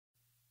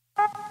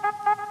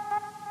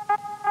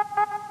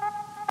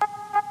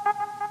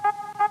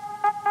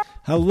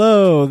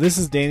Hello, this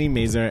is Danny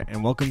Mazer,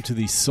 and welcome to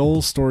the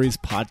Soul Stories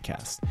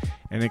podcast,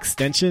 an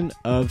extension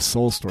of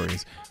Soul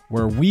Stories,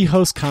 where we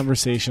host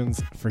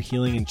conversations for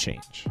healing and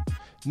change.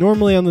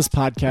 Normally on this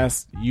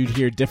podcast, you'd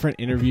hear different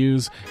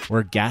interviews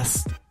where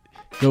guests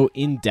go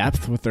in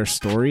depth with their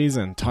stories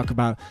and talk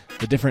about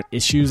the different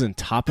issues and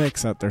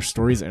topics that their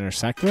stories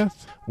intersect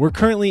with. We're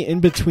currently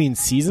in between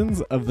seasons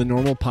of the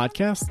normal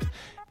podcast,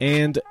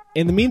 and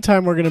in the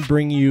meantime, we're going to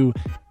bring you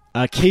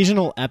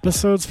occasional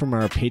episodes from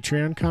our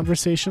Patreon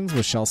conversations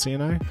with Shelsea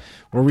and I,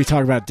 where we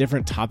talk about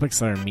different topics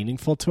that are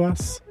meaningful to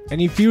us.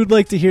 And if you would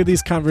like to hear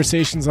these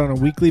conversations on a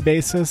weekly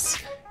basis,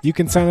 you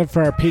can sign up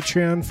for our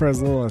Patreon for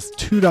as little as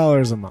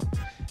 $2 a month.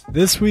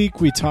 This week,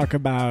 we talk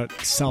about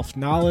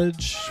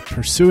self-knowledge,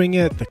 pursuing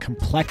it, the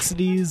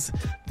complexities,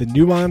 the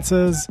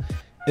nuances.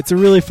 It's a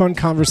really fun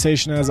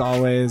conversation as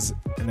always,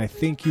 and I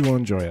think you will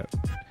enjoy it.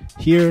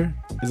 Here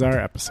is our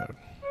episode.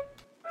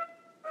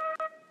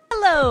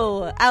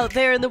 Hello, out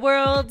there in the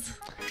world.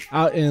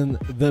 Out in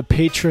the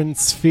patron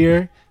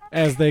sphere,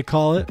 as they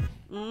call it.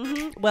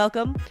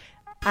 Welcome.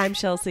 I'm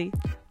Shelsea.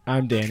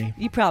 I'm Danny.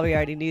 You probably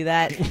already knew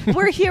that.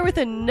 We're here with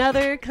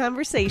another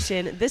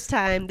conversation.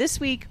 This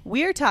week,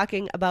 we are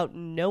talking about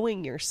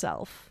knowing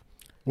yourself.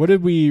 What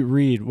did we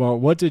read? Well,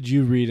 what did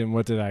you read and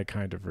what did I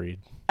kind of read?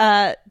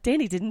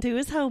 Danny didn't do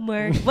his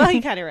homework. Well,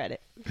 he kind of read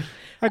it.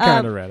 I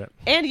kind of read it.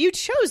 And you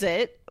chose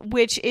it,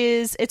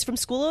 it's from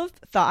School of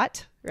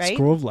Thought, right?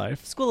 School of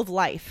Life. School of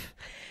Life.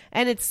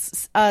 And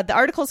it's the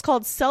article is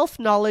called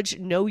Self-Knowledge,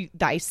 Know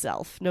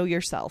Thyself. Know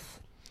Yourself.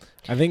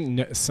 I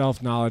think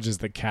self-knowledge is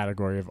the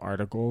category of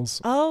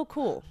articles. Oh,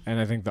 cool. And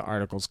I think the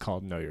article's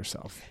called Know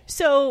Yourself.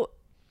 So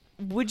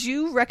would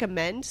you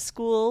recommend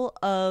School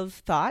of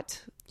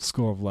Thought?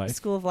 School of Life.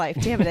 School of Life.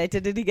 Damn it, I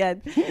did it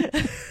again.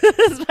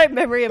 This is my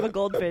memory of a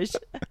goldfish.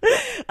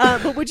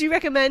 But would you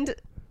recommend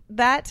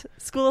that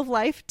School of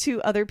Life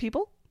to other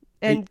people?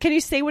 And can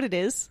you say what it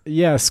is?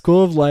 Yeah,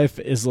 School of Life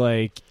is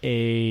like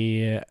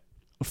a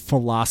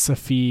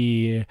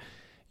philosophy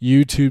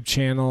YouTube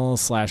channel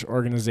 /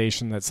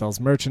 organization that sells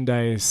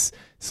merchandise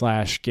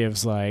 /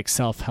 gives like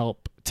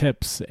self-help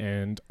tips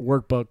and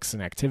workbooks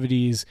and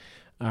activities.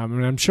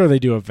 And I'm sure they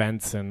do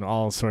events and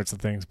all sorts of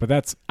things,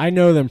 but I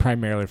know them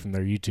primarily from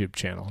their YouTube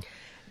channel.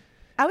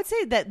 I would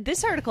say that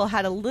this article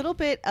had a little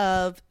bit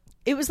of,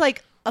 it was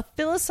like a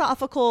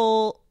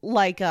philosophical,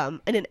 like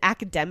in an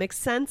academic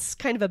sense,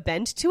 kind of a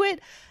bent to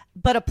it,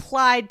 but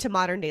applied to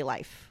modern day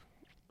life.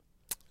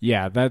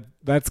 Yeah,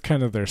 that's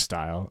kind of their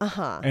style.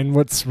 Uh-huh. And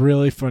what's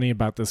really funny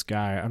about this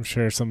guy, I'm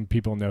sure some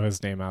people know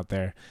his name out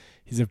there,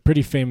 he's a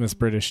pretty famous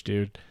British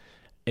dude,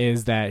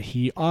 is that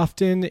he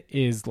often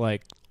is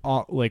like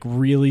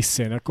really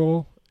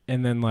cynical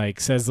and then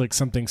like says like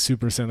something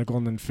super cynical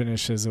and then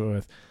finishes it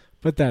with,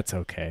 but that's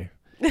okay.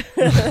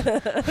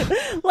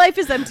 Life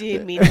is empty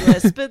and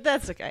meaningless, but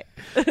that's okay.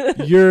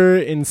 You're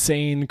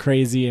insane,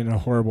 crazy, and a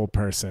horrible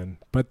person,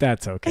 but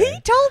that's okay.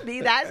 He told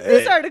me that in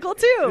this article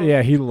too.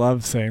 Yeah, he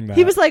loves saying that.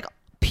 He was like,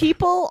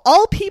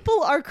 all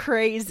people are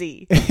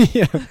crazy.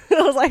 Yeah.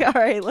 I was like, all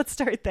right, let's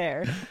start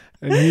there.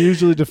 And he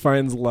usually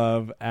defines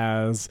love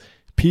as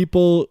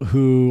people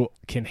who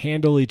can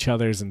handle each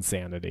other's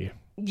insanity.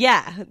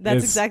 Yeah,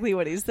 that's exactly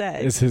what he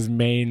said. Is his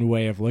main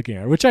way of looking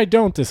at it, which I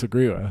don't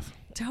disagree with.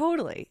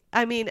 Totally.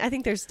 I mean, I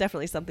think there's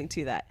definitely something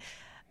to that.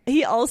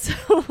 He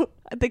also,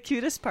 the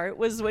cutest part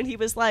was when he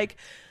was like,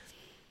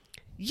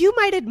 you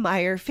might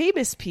admire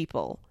famous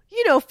people.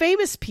 You know,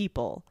 famous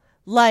people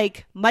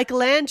like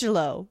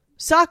Michelangelo,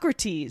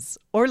 Socrates,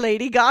 or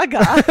Lady Gaga.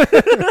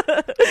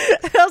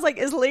 And I was like,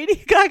 is Lady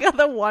Gaga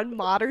the one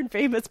modern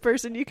famous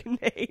person you can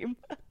name?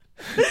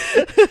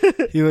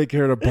 He like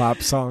heard a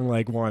pop song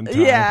like one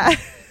time. Yeah.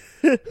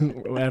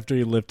 After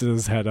he lifted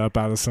his head up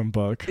out of some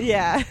book.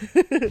 Yeah.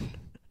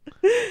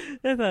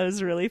 I thought it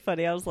was really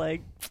funny. I was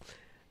like,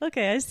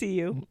 okay, I see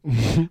you.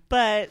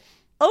 But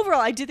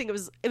overall, I do think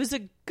it was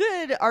a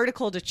good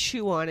article to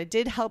chew on. It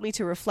did help me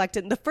to reflect.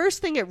 And the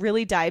first thing it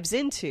really dives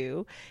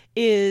into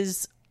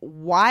is,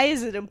 why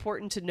is it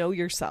important to know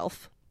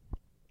yourself?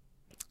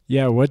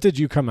 Yeah, what did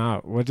you come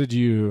out? What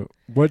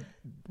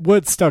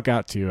stuck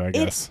out to you, I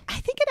guess? I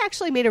think it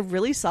actually made a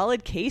really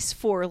solid case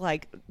for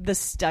like the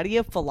study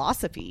of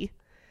philosophy.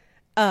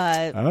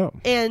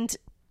 And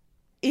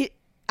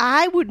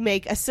I would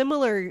make a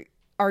similar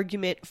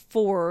argument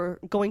for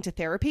going to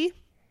therapy,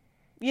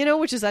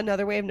 which is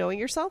another way of knowing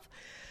yourself,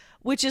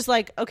 which is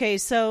like, okay,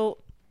 so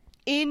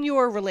in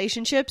your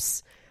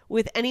relationships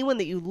with anyone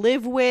that you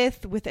live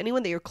with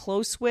anyone that you're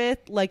close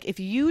with, like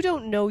if you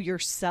don't know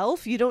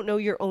yourself, you don't know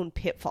your own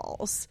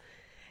pitfalls.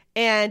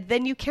 And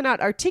then you cannot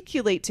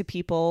articulate to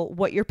people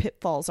what your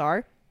pitfalls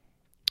are.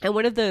 And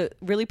one of the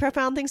really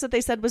profound things that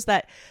they said was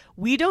that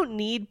we don't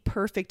need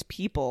perfect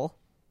people.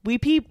 We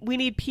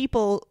need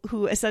people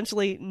who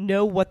essentially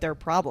know what their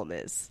problem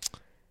is.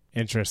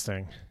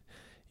 Interesting.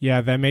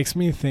 Yeah, that makes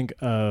me think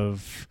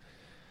of,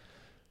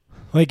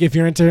 like, if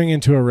you're entering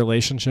into a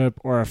relationship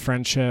or a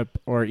friendship,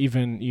 or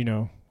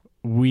even,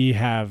 we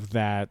have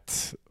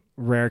that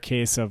rare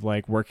case of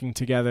like working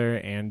together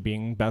and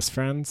being best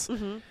friends.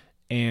 Mm-hmm.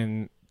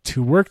 And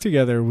to work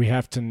together, we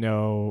have to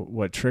know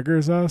what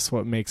triggers us,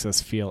 what makes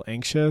us feel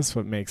anxious,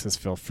 what makes us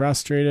feel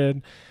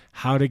frustrated,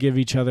 how to give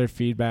each other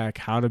feedback,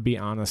 how to be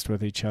honest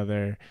with each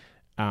other.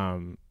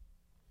 And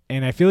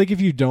I feel like if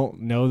you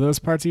don't know those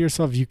parts of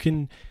yourself, you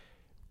can,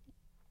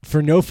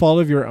 for no fault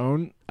of your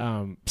own,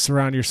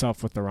 surround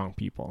yourself with the wrong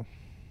people.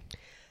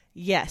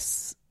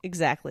 Yes,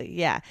 exactly.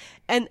 Yeah.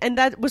 And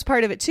that was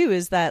part of it too,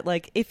 is that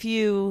like, if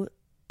you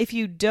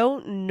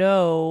don't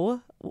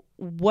know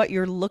what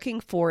you're looking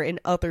for in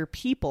other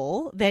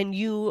people, then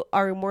you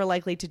are more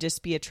likely to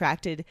just be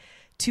attracted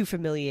to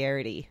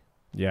familiarity.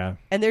 Yeah.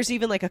 And there's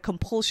even like a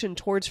compulsion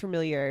towards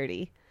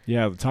familiarity.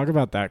 Yeah, talk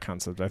about that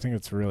concept. I think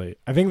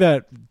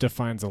that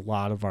defines a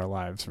lot of our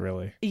lives,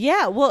 really.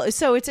 Yeah, well,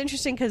 so it's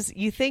interesting because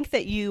you think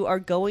that you are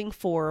going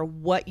for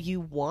what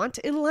you want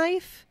in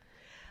life,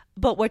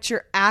 but what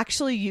you're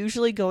actually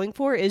usually going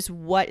for is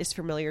what is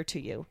familiar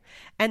to you.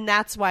 And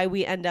that's why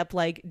we end up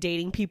like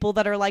dating people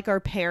that are like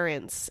our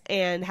parents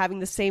and having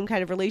the same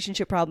kind of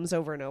relationship problems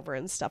over and over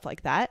and stuff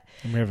like that.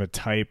 And we have a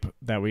type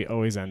that we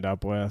always end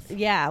up with.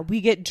 Yeah, we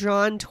get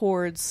drawn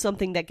towards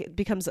something that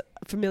becomes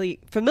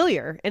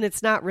familiar, and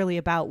it's not really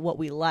about what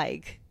we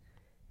like.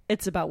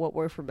 It's about what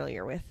we're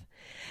familiar with.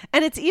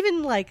 And it's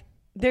even like,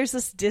 there's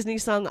this Disney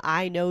song,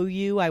 I Know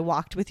You, I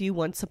Walked With You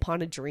Once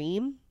Upon a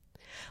Dream.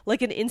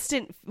 Like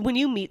when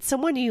you meet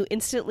someone, you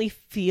instantly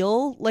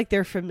feel like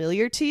they're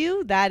familiar to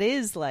you. That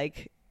is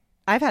like,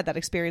 I've had that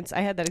experience.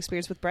 I had that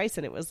experience with Bryce,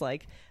 and it was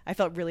like, I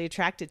felt really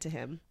attracted to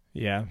him.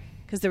 Yeah.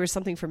 Because there was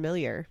something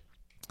familiar.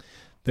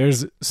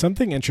 There's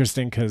something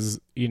interesting because,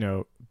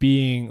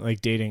 being like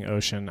dating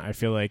Ocean, I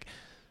feel like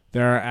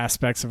there are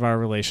aspects of our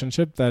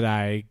relationship that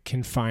I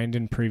can find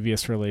in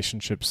previous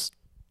relationships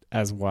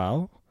as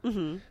well.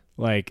 Mm-hmm.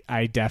 Like,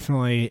 I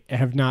definitely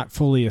have not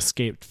fully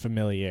escaped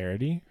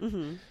familiarity.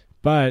 Mm-hmm.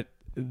 But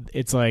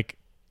it's like,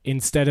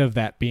 instead of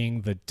that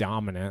being the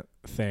dominant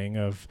thing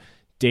of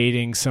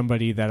dating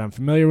somebody that I'm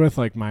familiar with,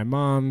 like my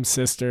mom,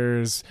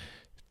 sisters,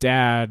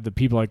 dad, the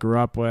people I grew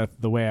up with,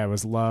 the way I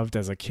was loved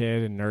as a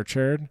kid and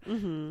nurtured,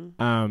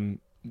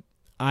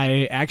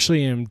 I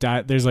actually am,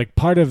 there's like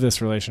part of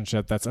this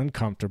relationship that's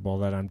uncomfortable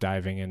that I'm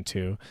diving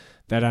into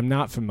that I'm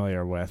not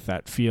familiar with,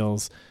 that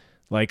feels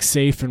like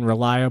safe and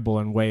reliable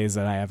in ways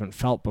that I haven't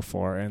felt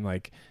before. And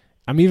like,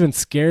 I'm even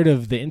scared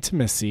of the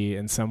intimacy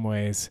in some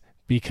ways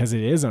because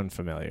it is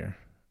unfamiliar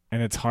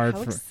and it's hard.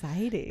 How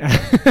exciting.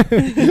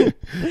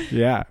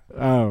 Yeah.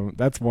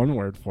 That's one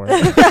word for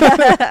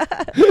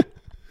it.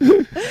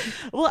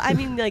 Well, I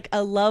mean, like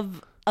a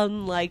love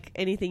unlike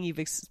anything you've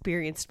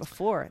experienced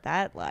before.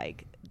 That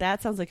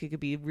sounds like it could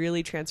be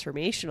really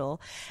transformational.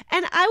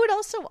 And I would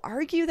also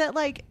argue that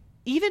like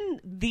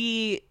even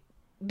the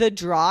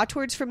draw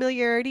towards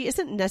familiarity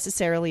isn't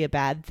necessarily a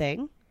bad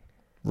thing.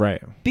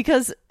 Right.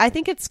 Because I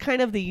think it's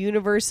kind of the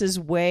universe's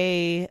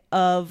way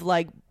of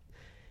like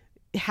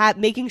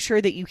making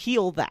sure that you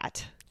heal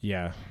that.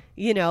 Yeah.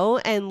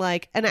 And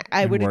like, and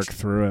I would work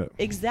through it.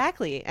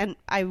 Exactly. And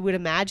I would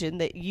imagine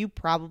that you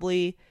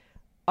probably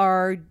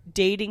are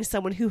dating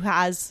someone who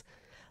has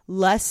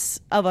less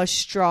of a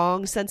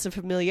strong sense of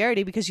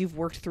familiarity because you've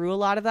worked through a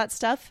lot of that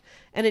stuff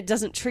and it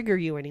doesn't trigger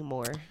you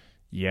anymore.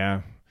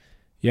 Yeah.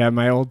 Yeah.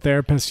 My old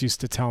therapist used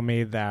to tell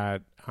me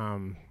that,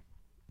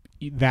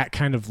 that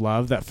kind of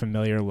love, that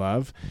familiar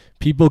love,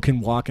 people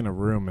can walk in a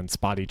room and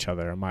spot each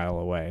other a mile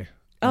away.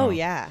 Oh,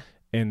 yeah.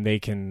 And they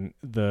can,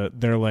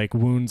 their like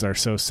wounds are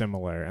so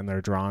similar and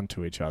they're drawn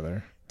to each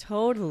other.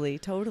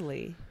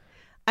 Totally.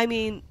 I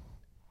mean,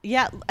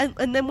 yeah.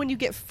 And then when you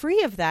get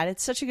free of that,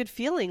 it's such a good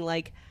feeling.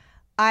 Like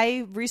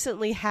I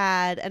recently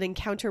had an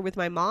encounter with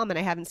my mom and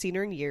I haven't seen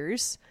her in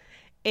years.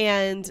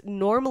 And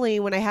normally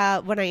when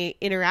I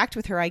interact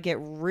with her, I get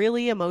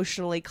really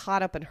emotionally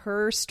caught up in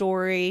her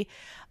story.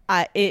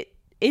 I'm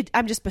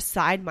just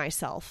beside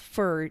myself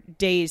for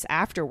days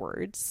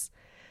afterwards.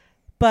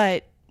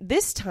 But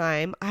this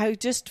time I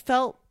just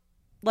felt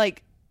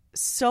like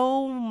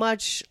so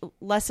much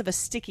less of a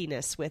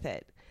stickiness with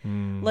it.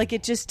 Like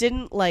it just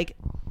didn't like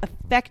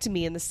affect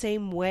me in the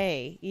same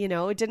way.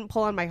 It didn't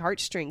pull on my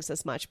heartstrings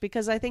as much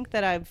because I think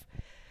that I've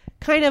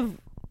kind of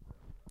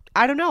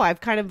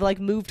like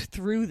moved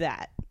through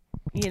that,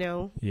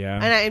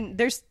 Yeah. And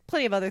there's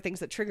plenty of other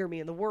things that trigger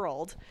me in the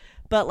world,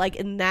 but like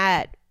in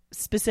that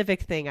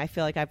specific thing, I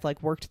feel like I've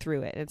like worked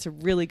through it. And it's a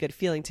really good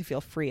feeling to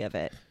feel free of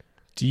it.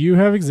 Do you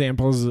have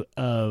examples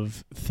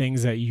of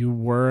things that you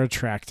were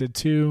attracted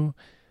to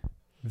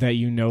that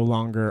you no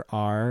longer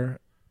are?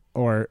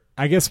 Or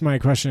I guess my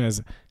question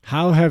is,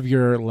 how have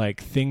your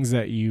like things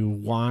that you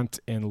want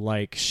and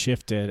like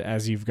shifted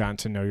as you've gotten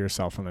to know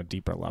yourself on a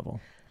deeper level?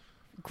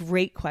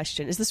 Great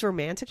question. Is this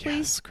romantically?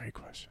 Yes, great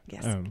question.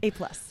 Yes, A+.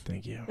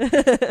 Thank you.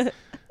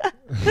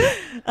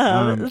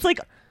 It's like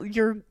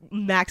your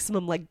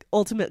maximum, like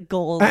ultimate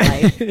goal in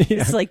life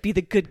is to like be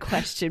the good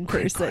question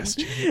person.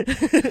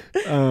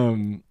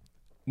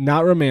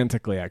 Not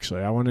romantically,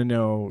 actually. I want to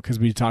know, because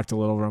we talked a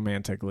little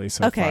romantically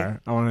so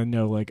far. I want to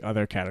know like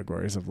other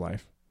categories of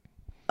life.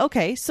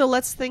 Okay, so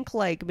let's think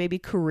like maybe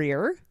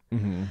career.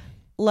 Mm-hmm.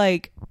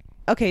 Like,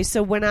 okay,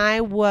 so when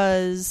I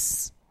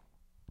was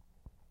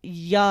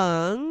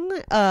young,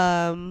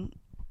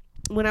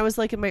 when I was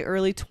like in my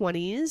early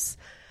 20s,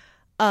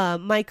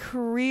 my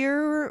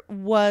career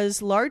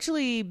was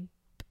largely,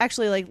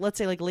 actually, like, let's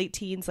say like late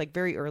teens, like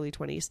very early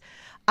 20s.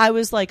 I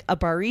was like a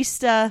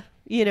barista,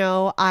 you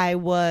know, I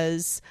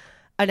was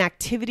an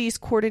activities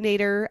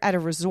coordinator at a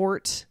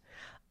resort.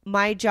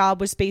 My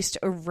job was based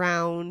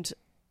around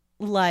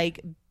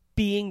like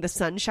being the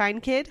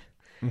sunshine kid,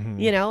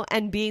 you know,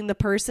 and being the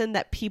person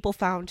that people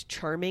found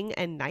charming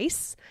and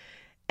nice.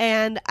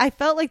 And I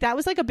felt like that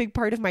was like a big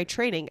part of my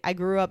training. I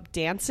grew up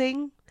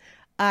dancing.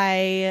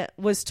 I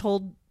was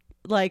told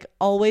like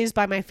always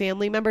by my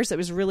family members, it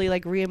was really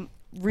like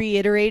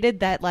reiterated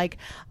that like,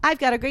 I've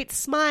got a great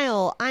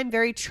smile. I'm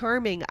very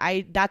charming.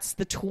 That's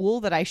the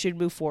tool that I should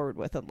move forward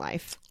with in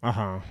life.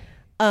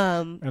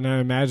 And I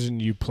imagine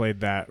you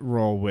played that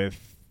role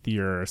with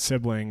your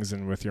siblings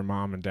and with your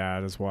mom and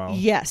dad as well.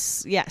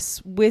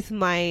 Yes. With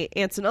my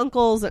aunts and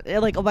uncles,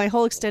 like my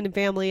whole extended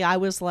family, I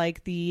was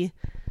like the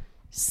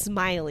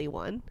smiley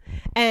one.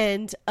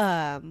 And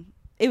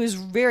it was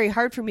very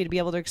hard for me to be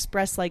able to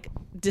express like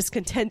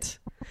discontent.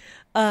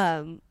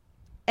 And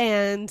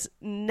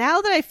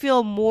now that I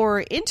feel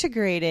more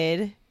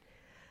integrated,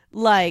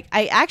 like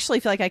I actually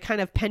feel like I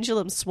kind of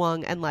pendulum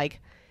swung and like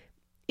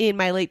in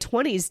my late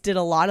 20s did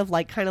a lot of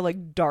like kind of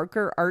like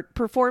darker art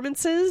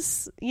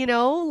performances, you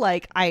know,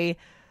 like I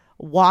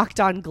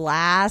walked on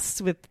glass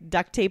with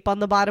duct tape on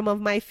the bottom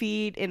of my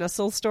feet in a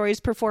Soul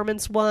Stories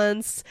performance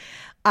once.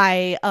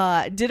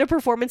 I did a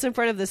performance in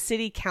front of the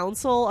city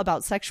council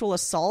about sexual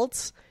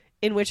assault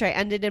in which I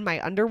ended in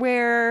my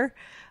underwear.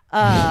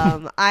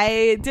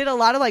 I did a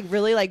lot of like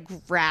really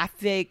like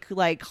graphic,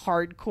 like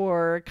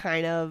hardcore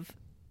kind of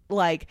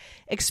like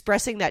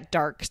expressing that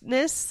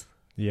darkness.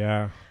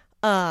 Yeah.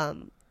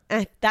 And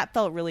that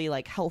felt really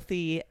like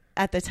healthy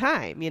at the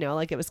time, you know,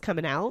 like it was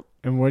coming out.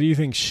 And what do you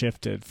think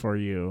shifted for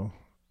you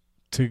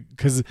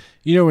because,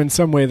 you know, in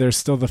some way there's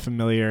still the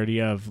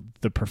familiarity of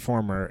the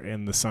performer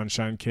in the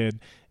Sunshine Kid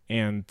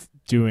and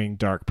doing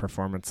dark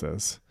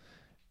performances.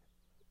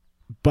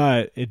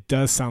 But it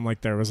does sound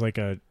like there was like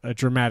a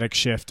dramatic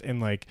shift in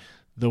like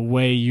the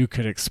way you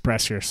could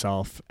express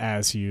yourself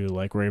as you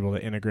like were able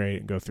to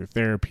integrate and go through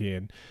therapy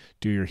and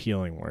do your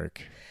healing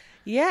work.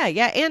 Yeah.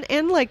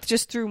 And like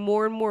just through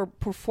more and more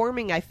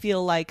performing, I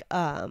feel like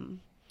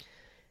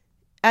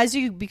as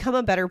you become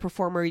a better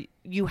performer,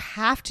 you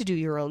have to do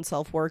your own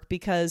self-work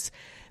because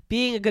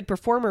being a good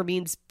performer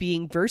means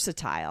being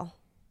versatile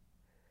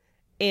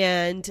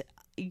and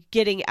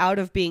getting out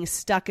of being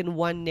stuck in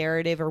one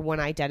narrative or one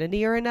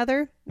identity or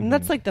another. And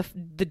that's like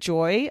the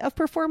joy of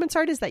performance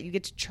art is that you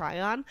get to try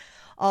on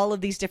all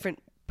of these different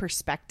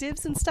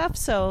perspectives and stuff.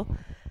 So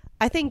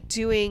I think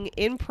doing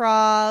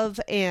improv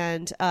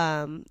and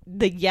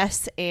the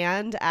yes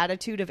and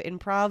attitude of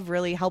improv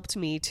really helped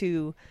me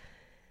to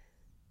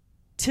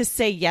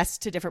say yes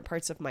to different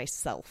parts of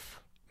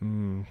myself.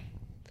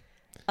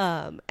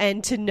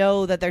 And to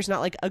know that there's not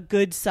like a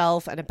good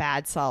self and a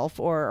bad self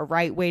or a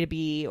right way to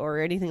be or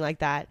anything like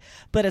that.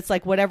 But it's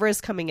like whatever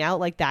is coming out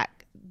like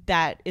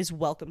that is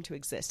welcome to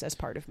exist as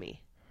part of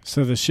me.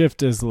 So the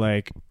shift is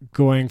like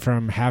going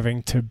from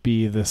having to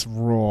be this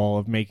role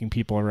of making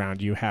people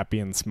around you happy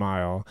and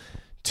smile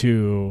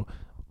to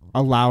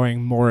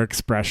allowing more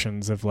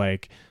expressions of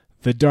like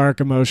the dark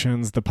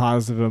emotions, the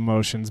positive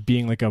emotions,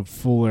 being like a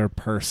fuller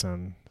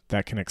person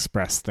that can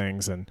express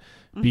things and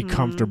be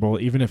comfortable,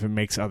 even if it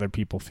makes other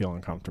people feel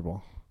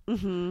uncomfortable.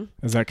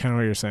 Is that kind of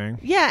what you're saying?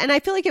 Yeah. And I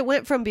feel like it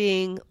went from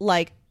being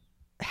like,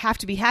 have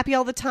to be happy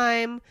all the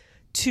time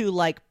to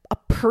like a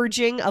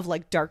purging of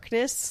like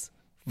darkness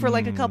for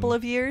like a couple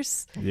of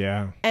years.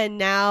 Yeah. And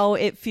now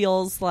it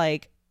feels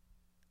like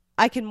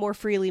I can more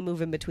freely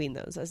move in between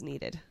those as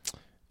needed.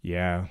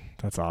 Yeah.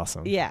 That's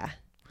awesome. Yeah.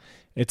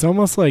 It's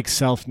almost like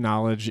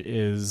self-knowledge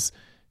is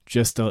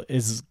just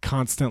is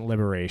constant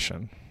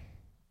liberation.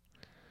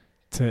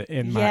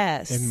 In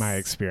my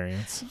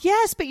experience.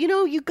 Yes, but you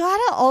know, you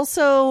gotta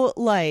also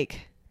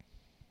like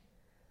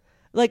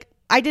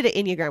I did an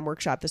Enneagram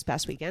workshop this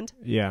past weekend.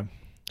 Yeah.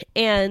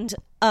 And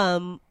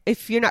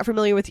if you're not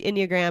familiar with the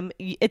Enneagram,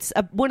 it's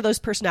one of those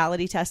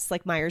personality tests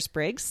like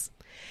Myers-Briggs.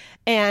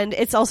 And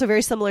it's also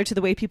very similar to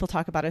the way people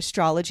talk about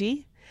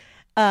astrology,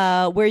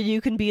 where you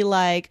can be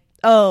like,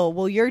 oh,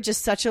 well, you're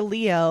just such a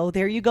Leo.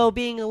 There you go,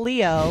 being a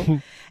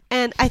Leo.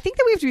 And I think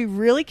that we have to be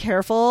really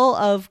careful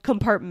of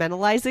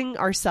compartmentalizing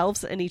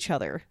ourselves and each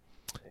other.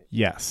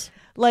 Yes.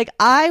 Like,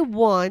 I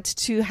want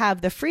to have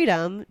the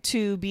freedom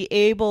to be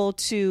able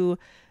to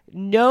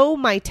know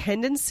my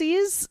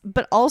tendencies,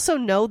 but also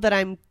know that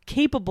I'm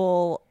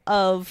capable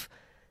of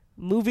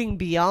moving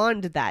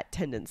beyond that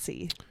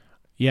tendency.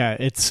 Yeah,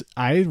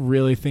 I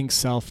really think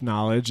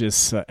self-knowledge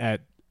is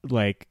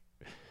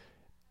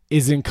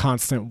is in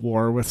constant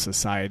war with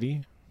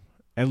society.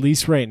 At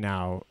least right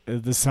now,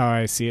 this is how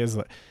I see it, is,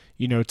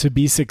 you know, to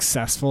be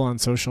successful on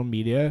social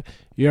media,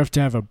 you have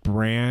to have a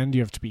brand,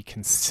 you have to be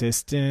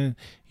consistent,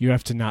 you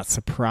have to not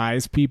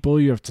surprise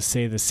people, you have to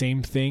say the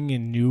same thing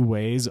in new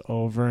ways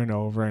over and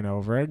over and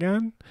over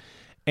again.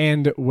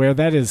 And where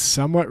that is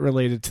somewhat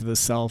related to the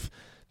self,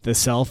 the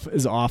self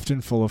is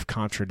often full of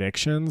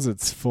contradictions.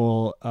 It's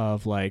full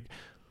of like,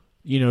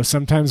 you know,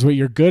 sometimes what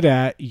you're good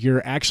at,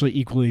 you're actually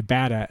equally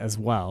bad at as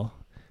well.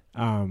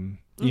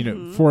 You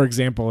know, for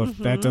example, if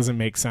that doesn't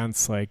make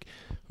sense, like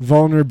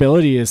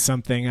vulnerability is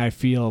something I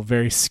feel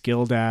very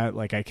skilled at.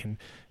 Like I can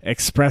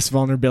express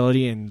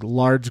vulnerability in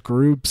large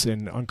groups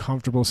and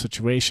uncomfortable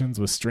situations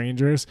with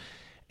strangers.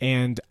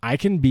 And I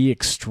can be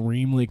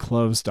extremely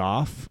closed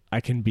off.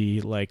 I can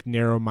be like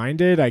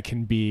narrow-minded. I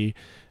can be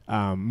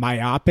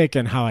myopic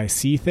in how I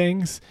see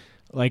things,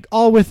 like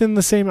all within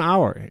the same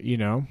hour, you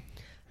know?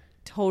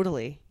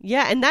 Totally.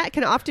 Yeah. And that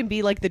can often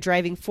be like the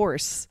driving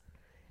force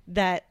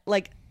that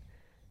like,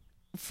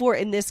 for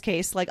in this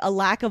case, like a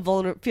lack of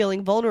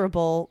feeling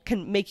vulnerable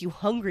can make you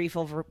hungry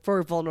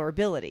for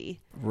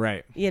vulnerability.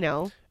 Right. You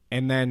know?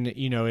 And then,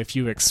 you know, if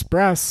you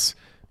express,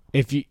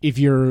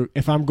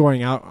 if I'm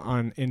going out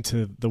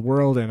into the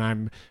world and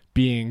I'm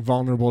being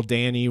vulnerable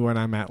Danny when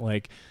I'm at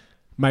like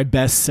my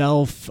best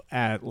self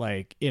at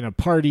like in a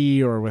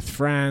party or with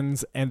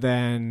friends, and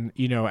then,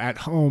 you know, at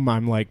home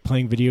I'm like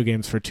playing video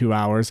games for 2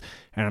 hours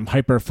and I'm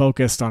hyper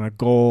focused on a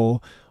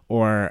goal,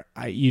 or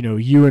you know,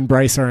 you and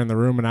Bryce are in the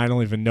room and I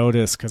don't even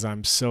notice because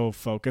I'm so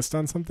focused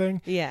on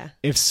something. Yeah.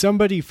 If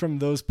somebody from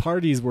those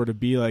parties were to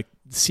be like,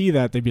 see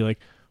that, they'd be like,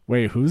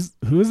 wait, who is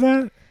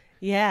that?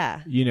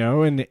 Yeah. You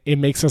know, and it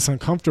makes us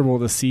uncomfortable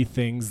to see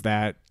things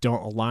that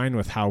don't align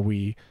with how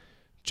we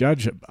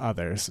judge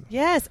others.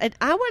 Yes. And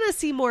I want to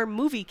see more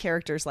movie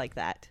characters like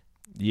that.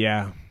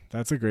 Yeah,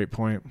 that's a great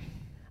point.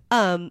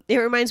 It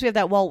reminds me of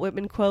that Walt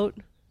Whitman quote.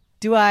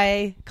 Do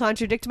I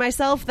contradict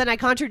myself? Then I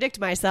contradict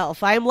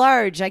myself. I am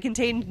large. I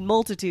contain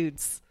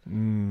multitudes.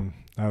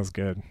 That was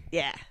good.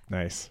 Yeah.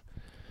 Nice.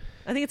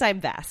 I think it's I'm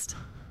vast.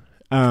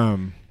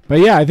 But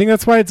yeah, I think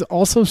that's why it's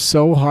also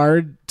so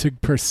hard to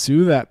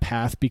pursue that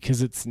path,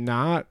 because it's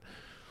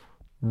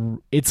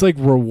like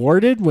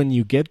rewarded when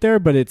you get there,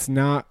 but it's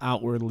not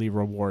outwardly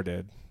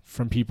rewarded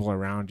from people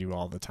around you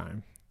all the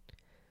time.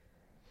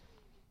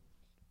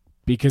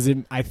 Because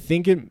I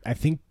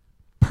think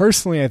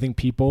personally, I think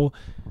people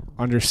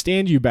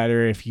understand you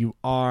better if you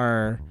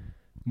are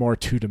more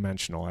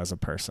two-dimensional as a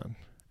person,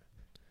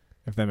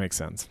 if that makes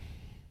sense.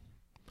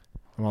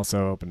 I'm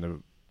also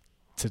open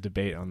to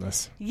debate on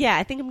this. Yeah,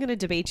 I think I'm going to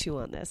debate you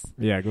on this.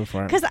 Yeah, go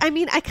for it. Because, I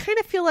mean, I kind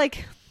of feel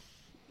like,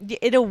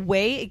 in a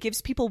way, it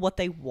gives people what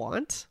they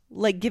want.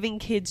 Like, giving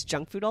kids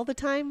junk food all the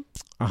time.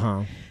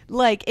 Uh-huh.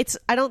 Like,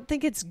 I don't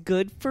think it's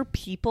good for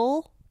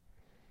people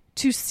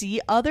to see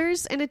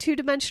others in a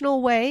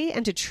two-dimensional way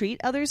and to treat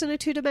others in a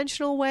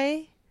two-dimensional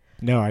way.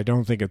 No, I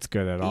don't think it's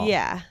good at all.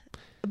 Yeah.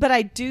 But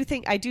I do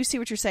see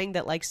what you're saying,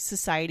 that, like,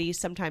 society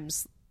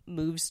sometimes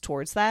moves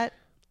towards that.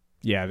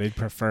 Yeah, they'd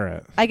prefer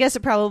it. I guess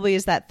it probably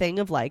is that thing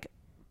of like,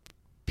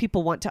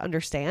 people want to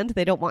understand.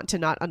 They don't want to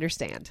not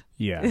understand.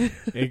 Yeah.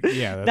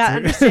 That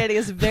understanding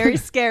is very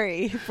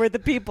scary for the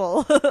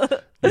people.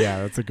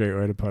 Yeah, that's a great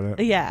way to put it.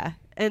 Yeah.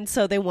 And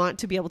so they want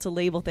to be able to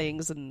label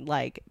things and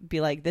like,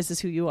 be like, this is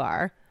who you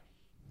are.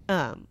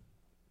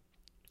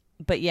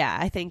 But yeah,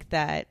 I think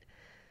that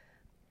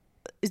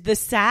the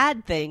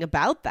sad thing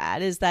about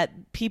that is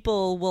that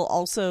people will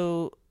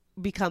also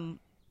become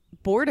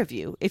bored of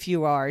you if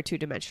you are a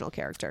two-dimensional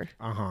character.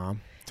 Totally.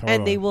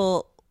 And they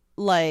will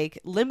like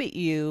limit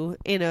you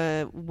in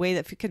a way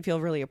that can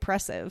feel really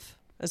oppressive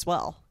as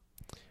well.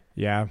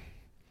 Yeah.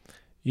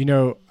 You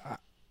know,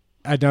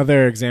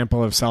 another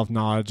example of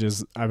self-knowledge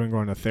is I've been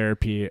going to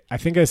therapy. I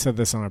think I said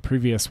this on a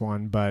previous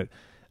one, but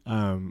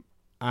I'm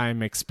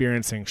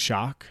experiencing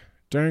shock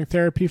during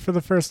therapy for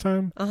the first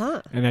time.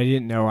 And I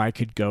didn't know I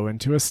could go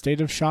into a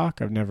state of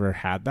shock. I've never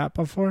had that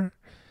before.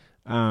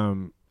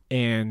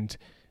 And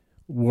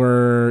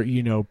we're,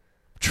 you know,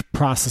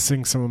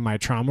 processing some of my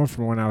trauma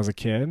from when I was a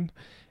kid.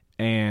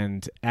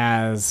 And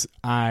as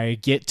I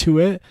get to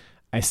it,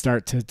 I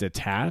start to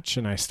detach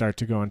and I start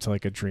to go into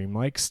like a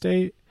dreamlike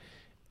state.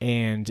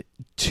 And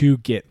to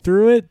get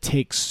through it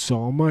takes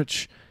so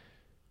much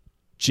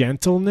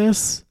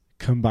gentleness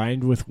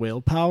combined with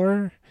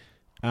willpower,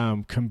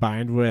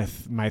 combined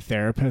with my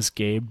therapist,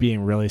 Gabe,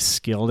 being really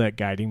skilled at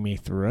guiding me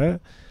through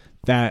it,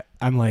 that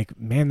I'm like,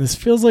 man, this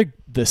feels like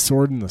the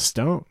sword and the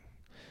stone.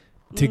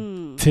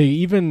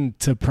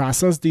 To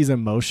process these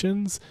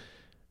emotions,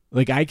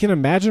 like I can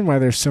imagine why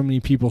there's so many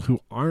people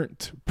who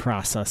aren't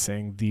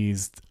processing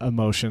these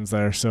emotions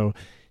that are so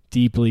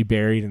deeply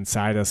buried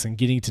inside us, and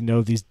getting to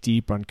know these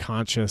deep,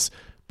 unconscious,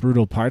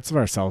 brutal parts of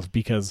ourselves,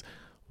 because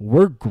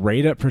we're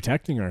great at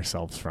protecting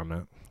ourselves from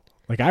it.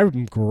 Like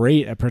I'm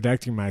great at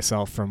protecting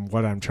myself from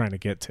what I'm trying to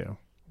get to.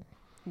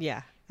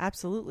 Yeah,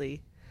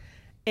 absolutely.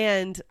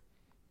 And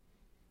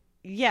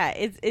yeah,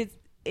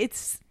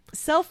 it's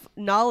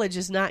self-knowledge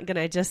is not going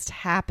to just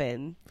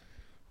happen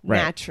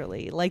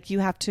naturally. Like you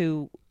have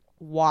to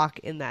walk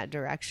in that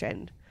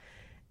direction,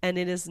 and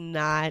it is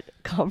not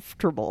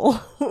comfortable.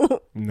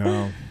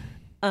 No.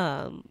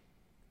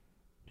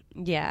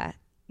 Yeah.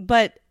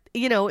 But,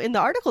 you know, in the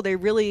article, they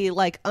really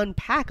like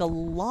unpack a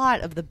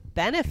lot of the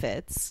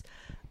benefits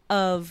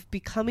of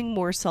becoming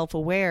more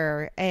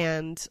self-aware,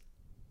 and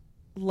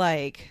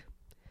like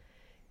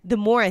the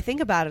more I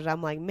think about it,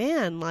 I'm like,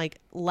 man, like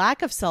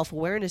lack of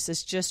self-awareness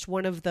is just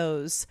one of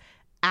those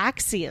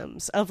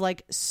axioms of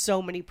like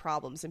so many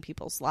problems in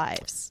people's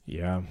lives.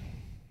 Yeah.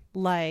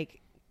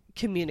 Like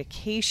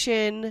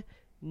communication,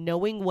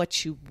 knowing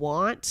what you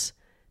want,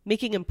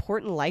 making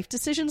important life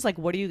decisions. Like,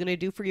 what are you going to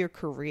do for your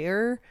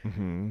career?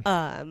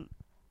 Mm-hmm.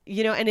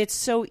 You know, and it's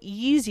so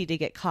easy to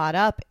get caught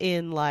up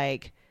in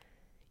like,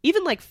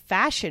 even like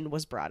fashion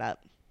was brought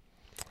up.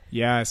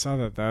 Yeah, I saw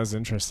that. That was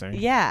interesting.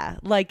 Yeah.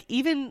 Like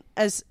even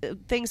as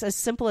things as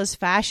simple as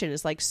fashion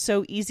is like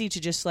so easy to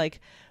just like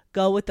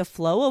go with the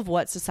flow of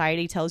what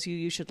society tells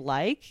you should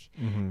like.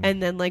 Mm-hmm.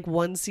 And then like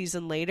one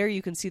season later,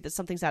 you can see that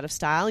something's out of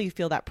style. You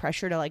feel that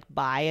pressure to like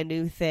buy a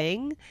new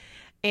thing.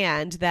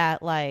 And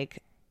that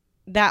like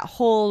that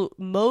whole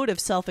mode of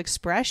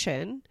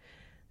self-expression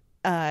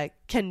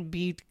can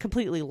be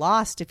completely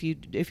lost if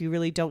you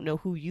really don't know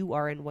who you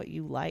are and what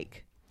you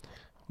like.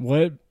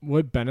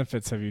 What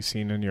benefits have you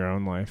seen in your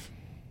own life?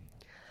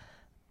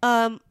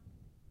 I'm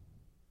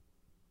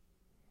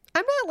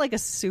not like a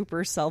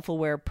super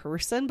self-aware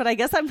person, but I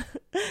guess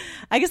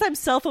I'm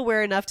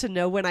self-aware enough to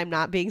know when I'm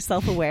not being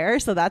self-aware,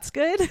 so that's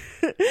good.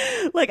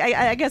 Like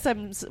I guess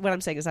what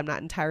I'm saying is I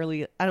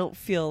don't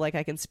feel like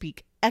I can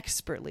speak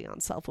expertly on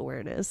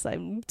self-awareness.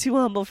 I'm too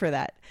humble for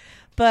that.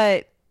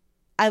 But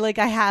I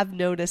have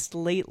noticed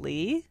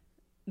lately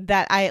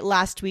that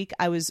last week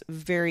I was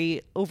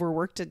very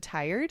overworked and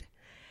tired.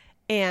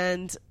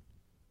 And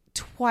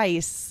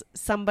twice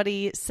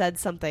somebody said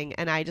something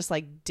and I just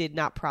like did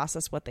not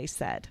process what they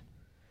said.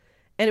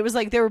 And it was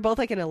like they were both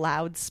like in a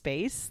loud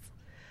space.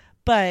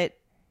 But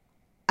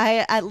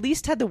I at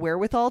least had the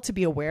wherewithal to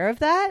be aware of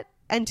that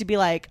and to be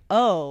like,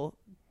 oh,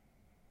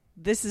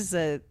 this is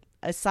a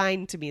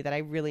sign to me that I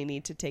really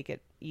need to take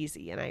it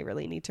easy and I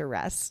really need to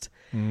rest.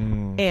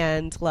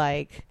 And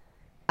like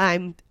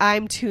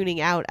I'm tuning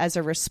out as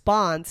a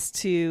response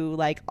to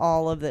like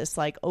all of this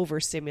like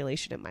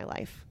overstimulation in my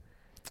life.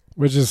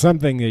 Which is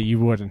something that you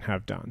wouldn't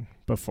have done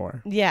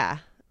before. Yeah.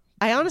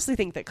 I honestly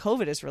think that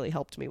COVID has really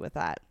helped me with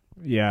that.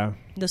 Yeah.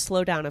 The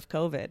slowdown of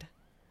COVID.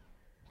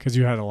 Because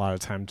you had a lot of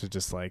time to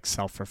just like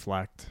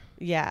self-reflect.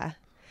 Yeah.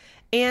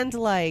 And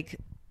like,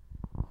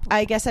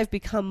 I guess I've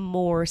become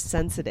more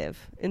sensitive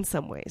in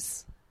some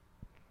ways.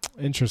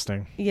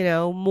 Interesting. You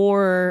know,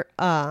 more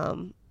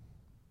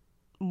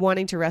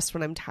wanting to rest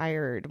when I'm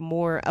tired,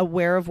 more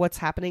aware of what's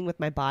happening with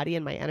my body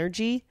and my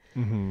energy.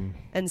 Mm-hmm.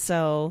 And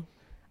so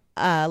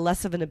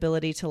less of an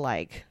ability to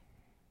like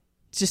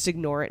just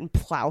ignore it and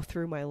plow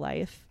through my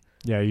life.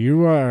 Yeah,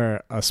 you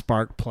are a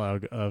spark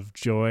plug of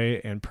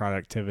joy and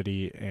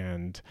productivity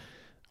and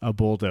a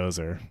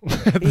bulldozer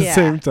at the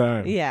same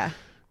time. Yeah.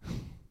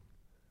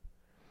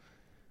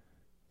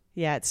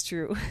 Yeah, it's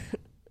true.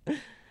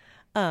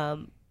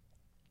 But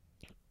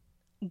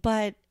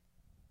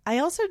I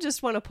also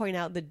just want to point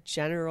out the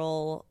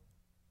general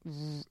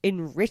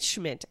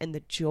enrichment and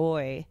the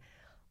joy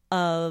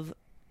of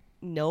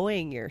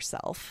knowing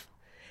yourself.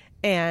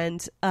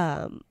 And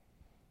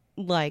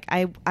like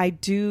I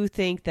do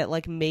think that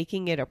like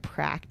making it a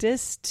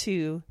practice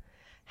to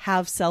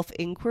have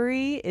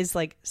self-inquiry is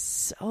like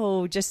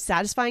so just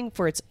satisfying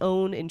for its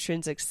own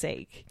intrinsic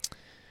sake.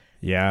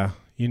 Yeah.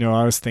 You know,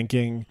 I was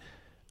thinking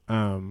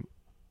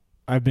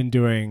I've been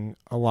doing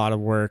a lot of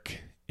work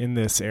in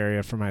this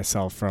area for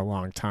myself for a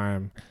long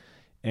time,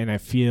 and I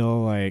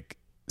feel like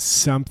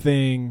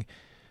something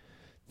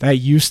that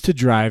used to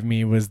drive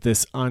me was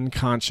this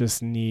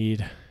unconscious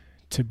need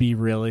to be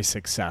really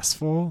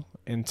successful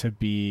and to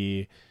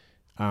be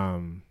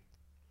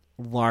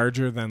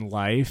larger than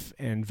life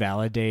and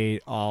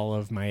validate all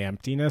of my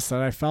emptiness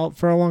that I felt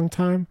for a long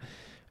time.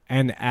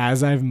 And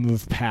as I've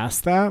moved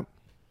past that,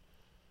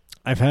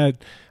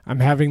 I'm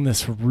having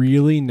this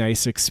really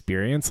nice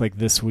experience. Like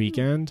this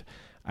weekend,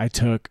 I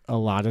took a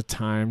lot of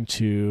time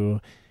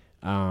to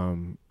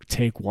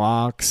take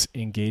walks,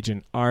 engage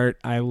in art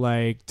I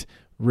liked,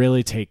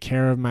 really take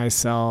care of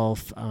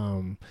myself,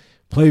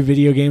 play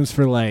video games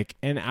for like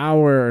an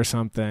hour or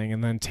something,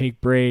 and then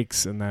take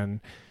breaks and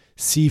then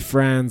see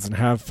friends and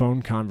have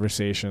phone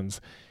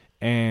conversations.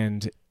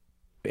 And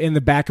in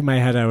the back of my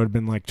head, I would have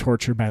been like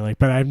tortured by like,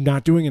 but I'm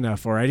not doing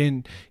enough, or I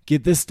didn't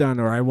get this done,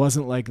 or I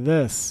wasn't like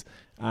this.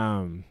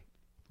 And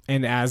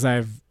as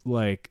I've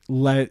like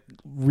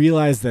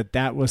realized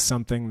that was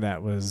something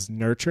that was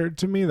nurtured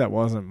to me, that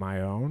wasn't my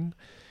own.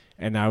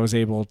 And I'm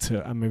able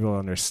to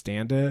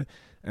understand it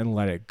and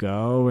let it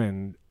go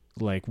and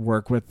like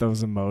work with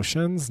those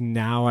emotions.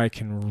 Now I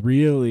can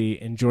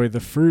really enjoy the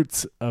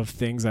fruits of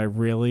things I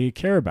really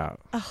care about.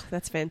 Oh,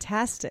 that's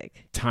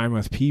fantastic. Time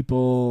with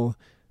people.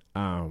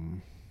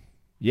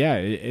 Yeah,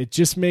 it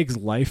just makes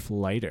life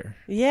lighter.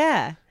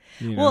 Yeah.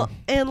 You know? Well,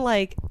 and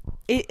like,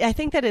 I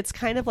think that it's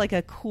kind of like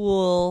a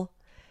cool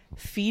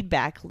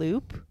feedback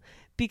loop,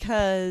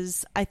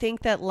 because I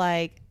think that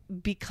like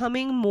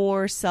becoming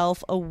more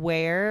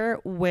self-aware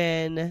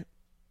when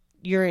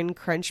you're in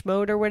crunch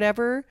mode or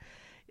whatever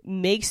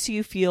makes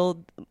you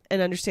feel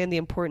and understand the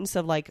importance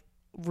of like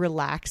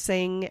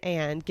relaxing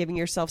and giving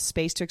yourself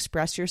space to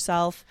express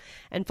yourself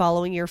and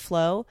following your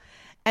flow.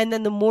 And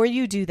then the more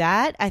you do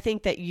that, I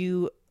think that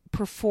you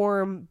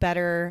perform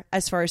better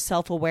as far as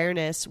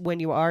self-awareness when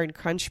you are in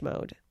crunch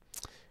mode.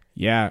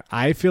 Yeah,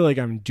 I feel like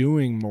I'm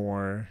doing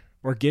more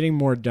or getting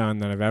more done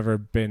than I've ever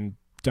been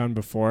done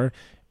before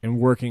and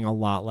working a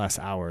lot less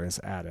hours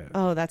at it.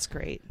 Oh, that's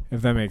great.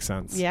 If that makes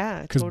sense.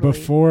 Yeah, because totally.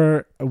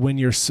 before, when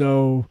you're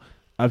so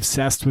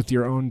obsessed with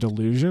your own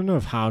delusion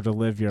of how to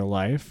live your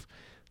life,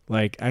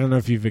 like, I don't know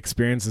if you've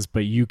experienced this,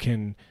 but you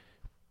can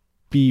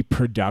be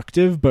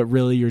productive, but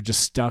really you're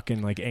just stuck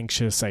in like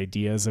anxious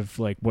ideas of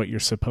like what you're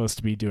supposed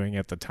to be doing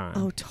at the time.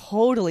 Oh,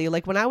 totally.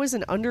 Like when I was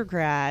an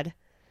undergrad,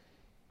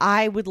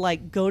 I would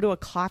like go to a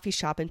coffee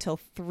shop until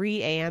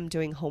 3 a.m.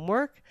 doing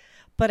homework,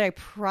 but I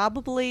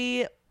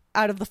probably,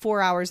 out of the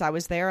 4 hours I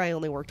was there, I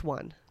only worked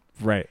 1.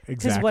 Right, exactly.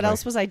 Because what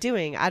else was I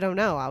doing? I don't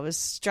know. I was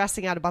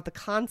stressing out about the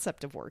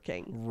concept of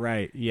working.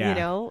 Right, yeah. You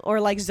know?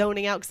 Or like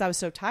zoning out because I was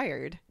so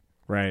tired.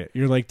 Right.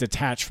 You're like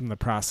detached from the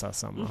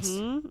process almost.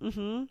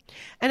 And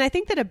I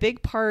think that a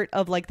big part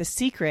of like the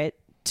secret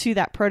to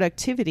that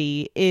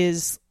productivity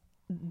is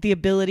the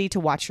ability to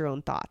watch your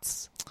own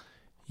thoughts.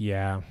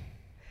 Yeah.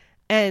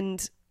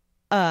 And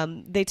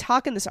they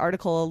talk in this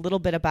article a little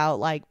bit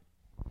about like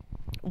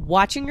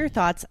watching your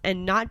thoughts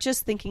and not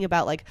just thinking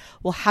about like,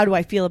 well, how do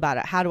I feel about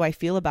it? How do I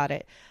feel about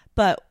it?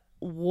 But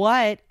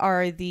what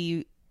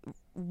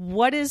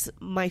is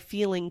my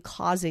feeling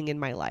causing in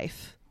my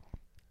life?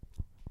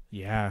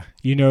 Yeah.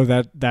 You know,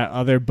 that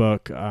other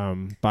book,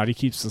 Body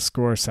Keeps the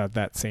Score, said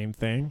that same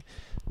thing,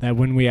 that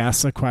when we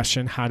ask the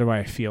question, how do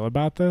I feel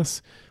about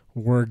this?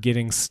 We're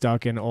getting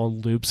stuck in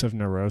old loops of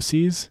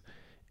neuroses.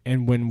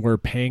 And when we're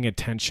paying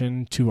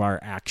attention to our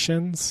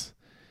actions,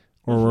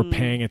 or we're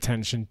paying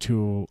attention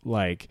to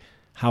like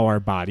how our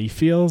body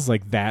feels,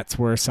 like that's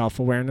where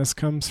self-awareness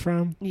comes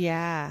from.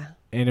 Yeah.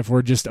 And if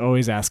we're just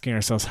always asking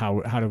ourselves,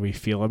 how do we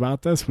feel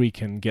about this? We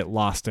can get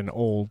lost in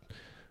old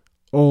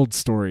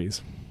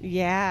stories.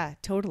 Yeah,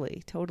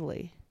 totally.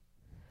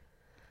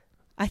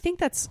 I think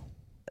that's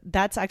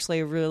actually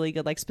a really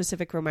good like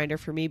specific reminder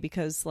for me,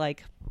 because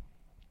like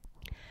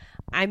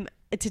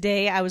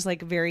today I was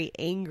like very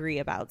angry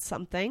about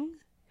something,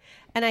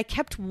 and I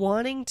kept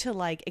wanting to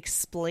like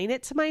explain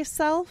it to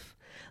myself.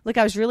 Like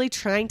I was really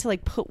trying to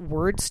like put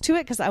words to it,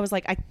 because I was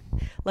like I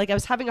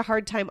was having a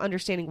hard time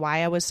understanding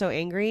why I was so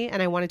angry,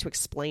 and I wanted to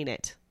explain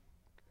it.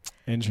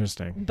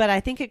 Interesting. But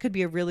I think it could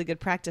be a really good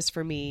practice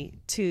for me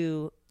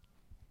to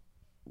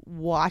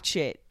watch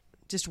it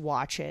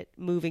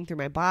moving through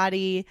my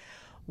body,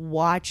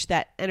 watch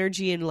that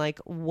energy and like,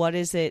 what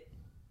is it?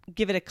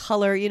 Give it a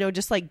color,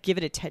 just like give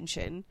it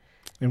attention.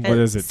 And what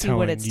is it see telling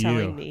what it's you?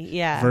 telling me.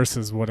 Yeah.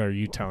 Versus what are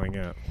you telling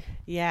it?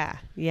 Yeah.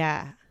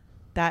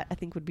 That I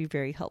think would be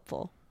very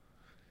helpful.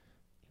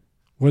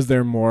 Was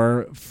there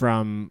more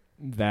from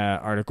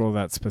that article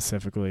that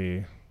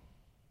specifically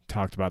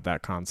talked about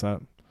that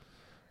concept?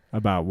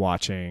 About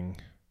watching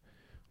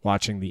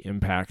the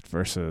impact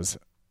versus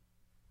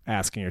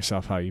asking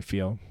yourself how you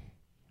feel?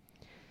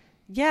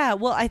 Yeah,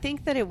 well, I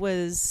think that it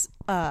was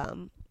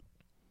part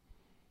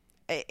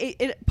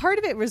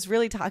of it was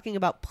really talking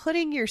about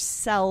putting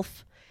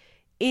yourself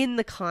in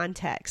the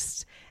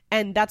context,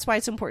 and that's why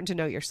it's important to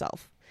know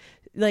yourself.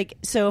 Like,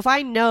 so if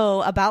I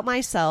know about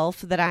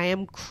myself that I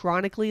am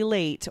chronically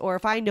late, or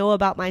if I know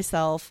about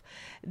myself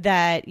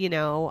that,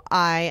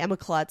 I am a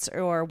klutz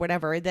or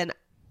whatever, then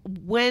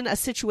when a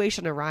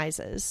situation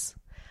arises,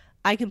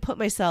 I can put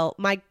myself,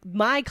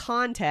 my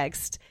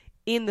context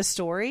in the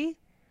story,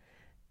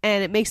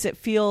 and it makes it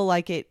feel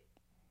like it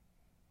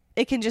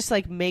can just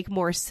like make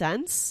more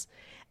sense,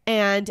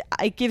 and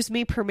it gives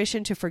me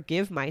permission to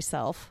forgive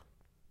myself,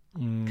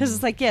 because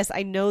it's like, yes,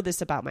 I know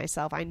this about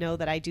myself. I know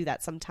that I do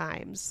that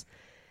sometimes,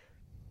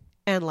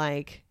 and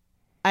like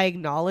I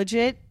acknowledge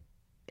it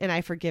and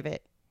I forgive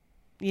it,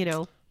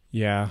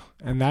 Yeah.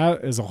 And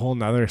that is a whole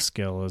nother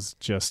skill, is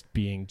just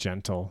being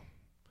gentle.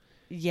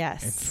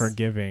 Yes. And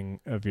forgiving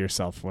of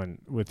yourself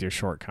with your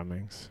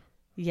shortcomings.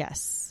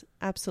 Yes,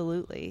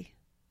 absolutely.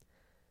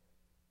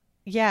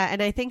 Yeah.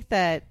 And I think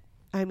that,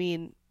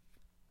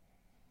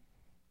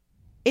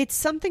 it's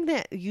something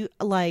that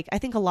I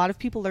think a lot of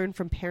people learn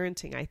from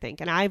parenting, I think.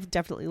 And I've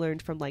definitely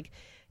learned from like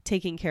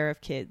taking care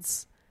of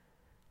kids,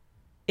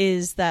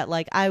 is that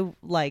like,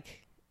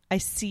 I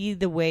see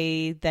the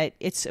way that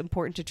it's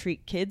important to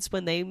treat kids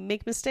when they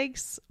make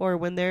mistakes, or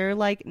when they're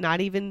like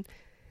not even,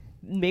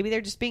 maybe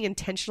they're just being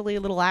intentionally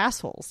a little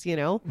assholes,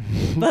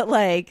 but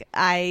like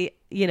I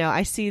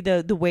see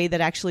the way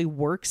that actually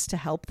works to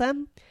help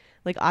them.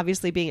 Like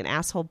obviously being an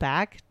asshole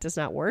back does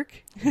not work.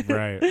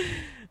 Right.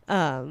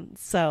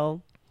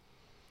 So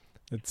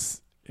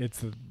it's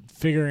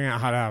figuring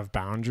out how to have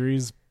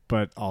boundaries,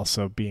 but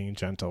also being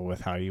gentle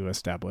with how you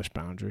establish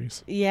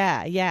boundaries.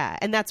 Yeah. Yeah.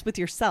 And that's with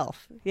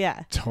yourself.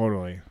 Yeah.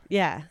 Totally.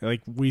 Yeah.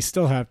 Like we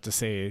still have to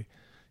say,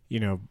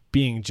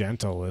 being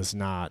gentle is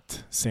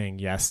not saying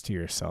yes to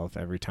yourself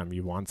every time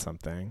you want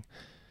something,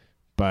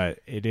 but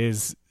it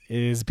is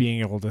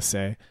being able to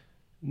say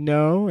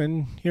no,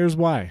 and here's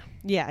why.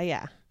 Yeah.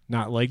 Yeah.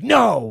 Not like,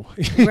 no.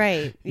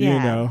 Right.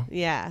 Yeah.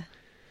 Yeah.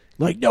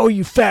 like, no,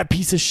 you fat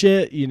piece of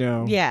shit, you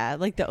know. Yeah,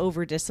 like the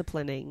over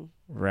disciplining.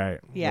 Right.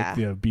 Yeah. Like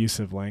the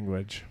abusive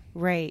language.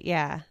 Right,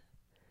 yeah.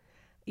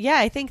 Yeah,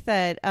 I think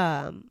that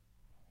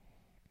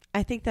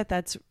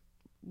that's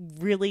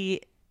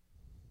really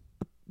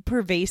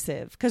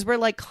pervasive because we're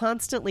like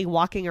constantly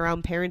walking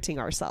around parenting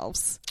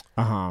ourselves.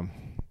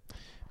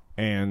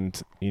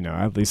 And, you know,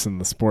 at least in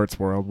the sports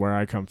world where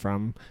I come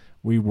from,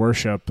 we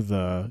worship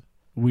the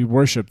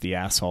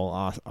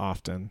asshole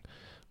often.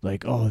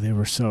 Like, oh, they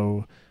were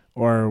so,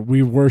 or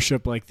we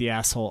worship like the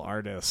asshole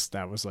artist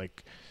that was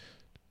like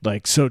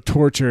so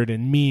tortured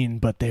and mean,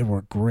 but they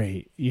were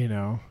great, you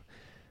know.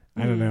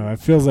 I don't know. It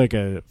feels like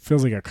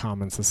a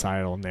common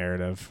societal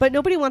narrative. But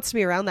nobody wants to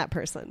be around that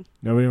person.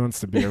 Nobody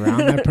wants to be around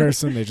that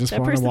person. They just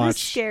want to watch.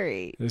 Is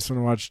scary. They just want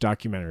to watch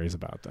documentaries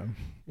about them.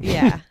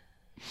 Yeah.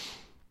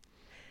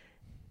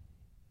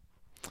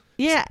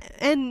 Yeah,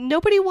 and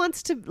nobody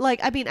wants to, like,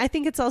 I mean, I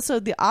think it's also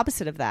the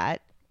opposite of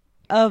that,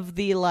 of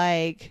the,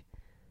 like,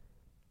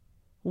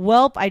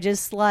 welp, I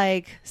just,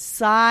 like,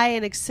 sigh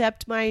and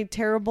accept my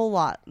terrible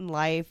lot in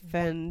life,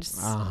 and,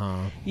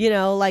 you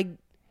know, like,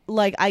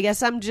 I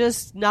guess I'm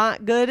just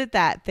not good at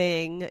that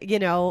thing, you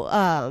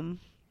know.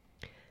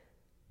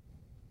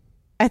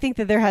 I think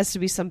that there has to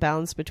be some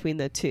balance between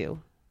the two.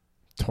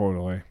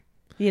 Totally.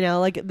 You know,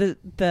 like,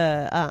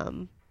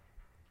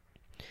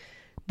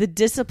 the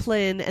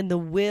discipline and the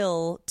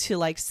will to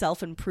like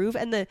self-improve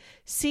and the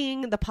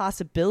seeing the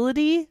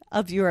possibility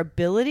of your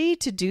ability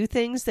to do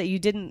things that you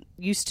didn't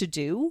used to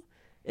do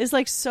is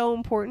like so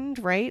important,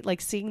 right?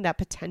 Like seeing that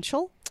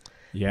potential.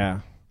 Yeah.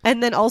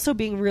 And then also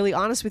being really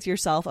honest with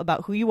yourself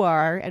about who you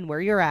are and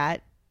where you're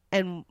at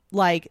and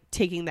like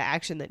taking the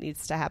action that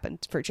needs to happen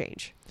for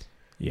change.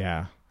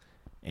 Yeah.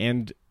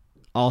 And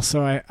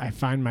also I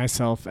find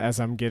myself as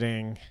I'm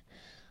getting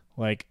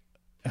like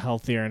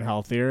healthier and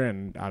healthier,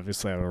 and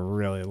obviously I have a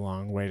really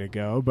long way to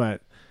go,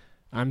 but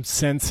I'm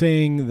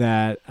sensing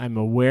that I'm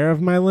aware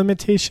of my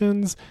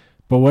limitations,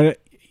 but what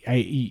I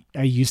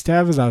used to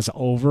have is I was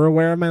over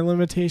aware of my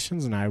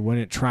limitations and I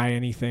wouldn't try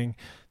anything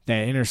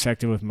that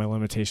intersected with my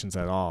limitations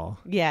at all.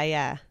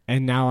 Yeah.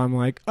 And now I'm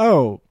like,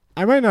 oh,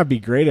 I might not be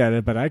great at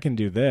it, but I can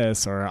do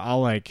this, or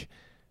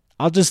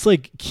I'll just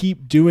like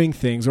keep doing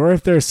things, or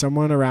if there's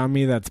someone around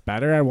me that's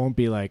better, I won't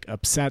be like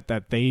upset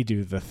that they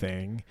do the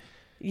thing.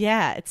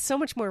 Yeah, it's so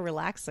much more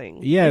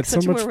relaxing. Yeah, like, it's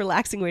such so a more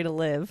relaxing way to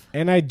live.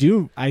 And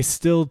I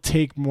still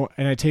take more,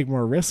 and I take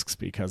more risks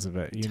because of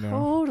it, you know?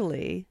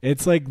 Totally.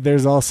 It's like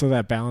there's also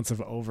that balance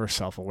of over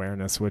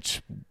self-awareness,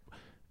 which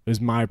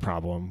is my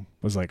problem,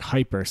 was like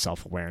hyper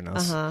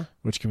self-awareness,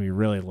 which can be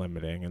really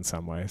limiting in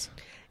some ways.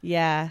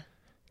 Yeah.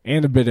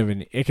 And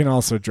it can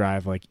also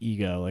drive like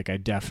ego. Like I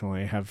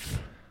definitely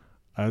have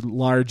a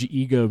large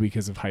ego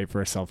because of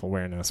hyper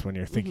self-awareness when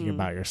you're thinking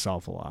about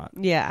yourself a lot.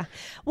 Yeah.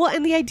 Well,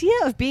 and the idea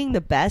of being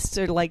the best,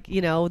 or like, you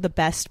know, the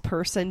best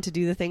person to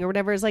do the thing or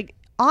whatever, is like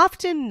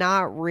often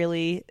not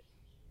really,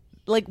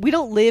 like, we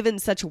don't live in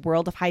such a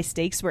world of high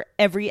stakes where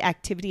every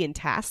activity and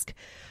task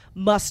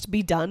must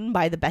be done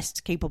by the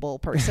best capable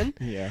person.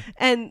 Yeah.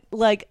 And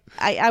like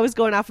I was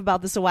going off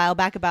about this a while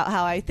back about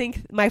how I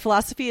think my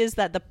philosophy is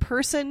that the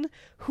person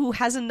who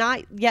has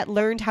not yet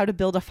learned how to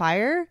build a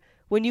fire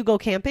when you go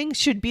camping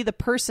should be the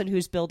person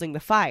who's building the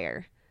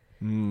fire,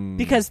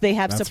 because they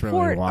have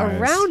support really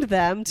around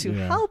them to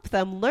help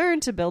them learn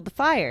to build the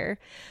fire.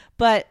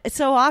 But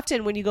so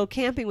often when you go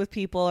camping with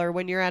people, or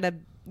when you're at a,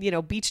 you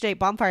know, beach night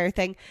bonfire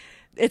thing,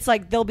 it's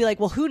like they'll be like,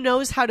 well, who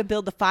knows how to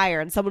build the fire?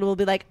 And someone will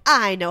be like,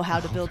 I know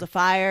how to build a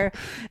fire.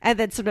 And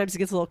then sometimes it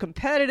gets a little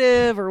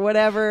competitive or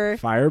whatever.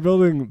 Fire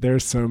building,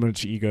 there's so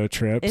much ego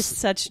trips. It's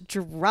such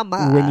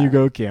drama. When you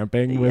go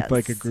camping with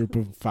like a group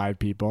of 5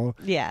 people,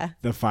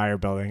 the fire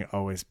building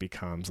always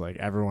becomes like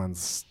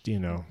everyone's, you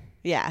know.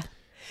 Yeah.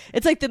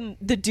 It's like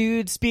the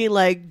dudes being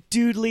like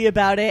doodly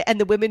about it, and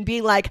the women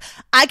being like,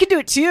 I can do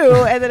it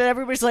too. And then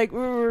everybody's like,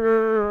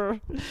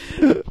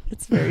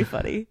 it's very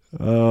funny.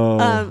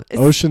 Oh,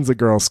 Ocean's a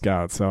Girl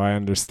Scout, so I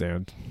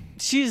understand.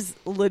 She's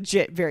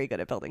legit very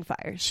good at building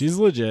fires. She's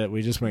legit.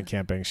 We just went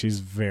camping. She's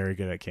very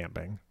good at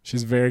camping.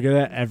 She's very good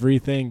at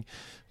everything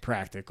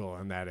practical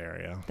in that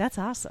area. That's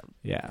awesome.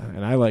 Yeah,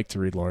 and I like to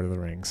read Lord of the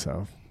Rings,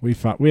 so we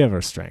have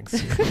our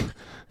strengths.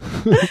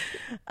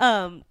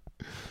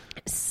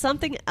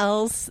 Something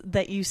else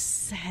that you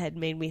said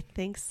made me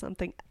think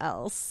something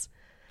else.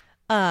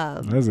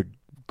 That was a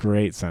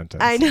great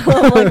sentence. I know.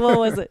 Like, what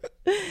was it?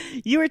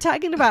 You were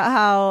talking about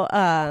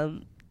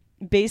how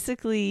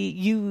basically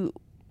you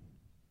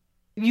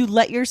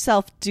let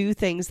yourself do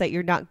things that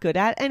you're not good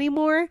at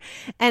anymore,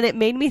 and it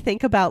made me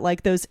think about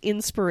like those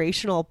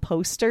inspirational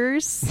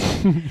posters.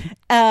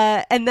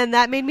 And then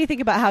that made me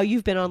think about how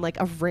you've been on like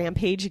a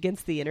rampage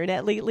against the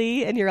internet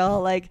lately, and you're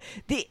all like,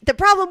 the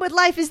problem with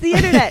life is the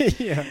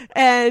internet.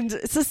 And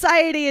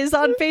society is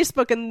on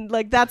Facebook, and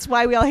like that's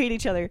why we all hate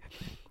each other.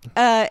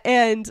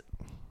 And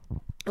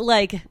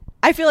like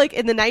I feel like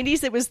in the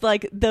 90s it was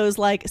like those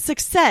like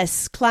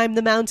success climb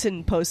the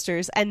mountain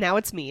posters, and now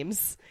it's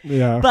memes.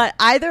 Yeah. But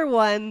either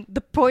one,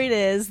 the point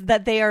is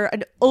that they are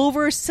an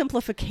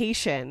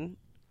oversimplification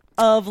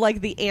of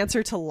like the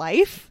answer to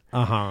life.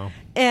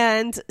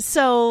 And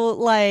so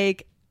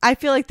like I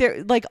feel like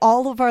they're like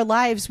all of our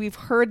lives we've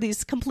heard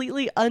these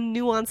completely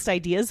unnuanced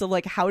ideas of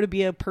like how to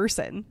be a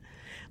person.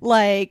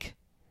 Like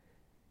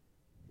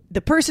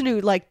the person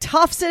who like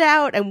toughs it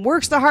out and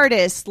works the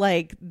hardest,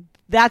 like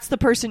that's the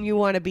person you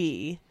want to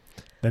be.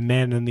 The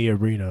man in the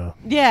arena.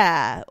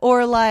 Yeah.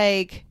 Or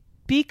like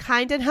be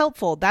kind and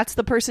helpful. That's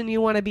the person you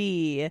want to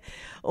be.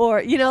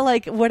 Or, you know,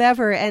 like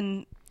whatever.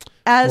 And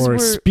or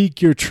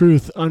speak your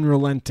truth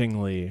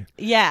unrelentingly.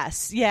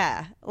 Yes,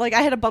 yeah. Like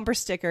I had a bumper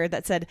sticker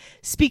that said,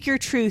 "Speak your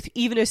truth,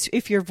 even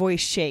if your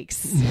voice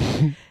shakes."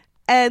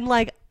 And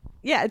like,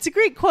 yeah, it's a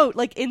great quote.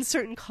 Like in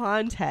certain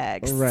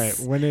contexts, right?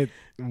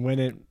 When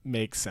it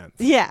makes sense.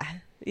 Yeah,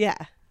 yeah,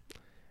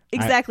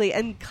 exactly.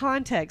 And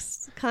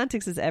context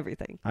is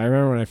everything. I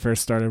remember when I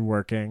first started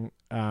working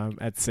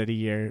at City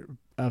Year,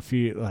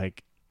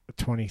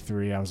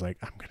 23. I was like,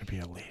 I'm going to be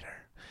a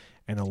leader,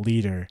 and a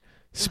leader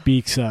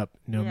speaks up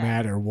no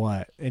matter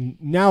what. And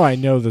now I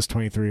know those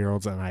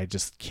 23-year-olds and I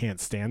just can't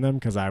stand them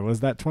because I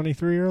was that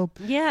 23-year-old.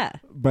 Yeah.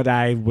 But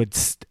I would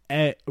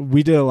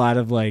we did a lot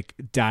of like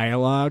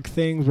dialogue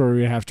things where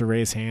we would have to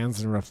raise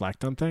hands and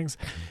reflect on things.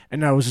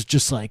 And I was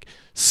just like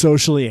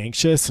socially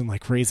anxious and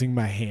like raising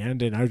my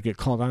hand, and I would get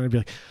called on and be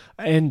like,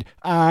 and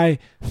I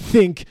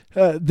think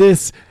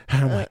this,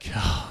 and I'm like,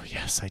 oh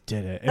yes, I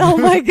did it. And oh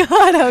my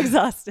God, how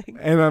exhausting.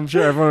 And I'm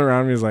sure everyone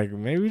around me is like,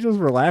 maybe just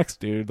relax,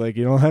 dude. Like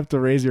you don't have to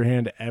raise your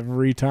hand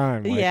every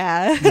time. Like,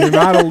 yeah. You're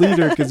not a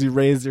leader because you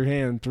raised your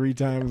hand 3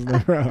 times in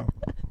a row.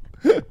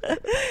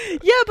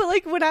 Yeah, but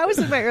like when I was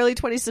in my early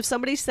 20s, if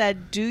somebody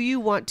said, do you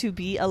want to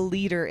be a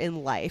leader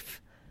in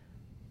life?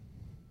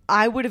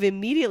 I would have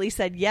immediately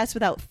said yes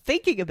without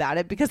thinking about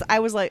it, because I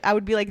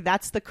would be like,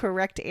 that's the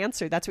correct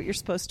answer. That's what you're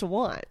supposed to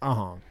want.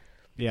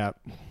 Yeah.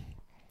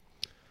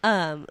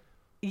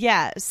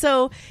 Yeah.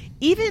 So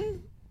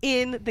even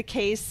in the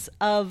case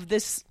of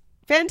this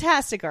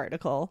fantastic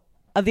article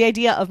of the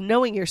idea of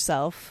knowing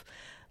yourself,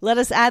 let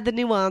us add the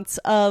nuance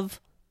of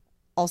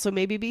also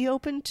maybe be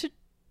open to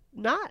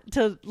not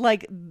to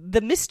like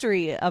the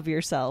mystery of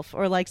yourself,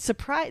 or like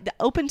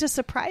open to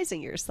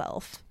surprising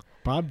yourself.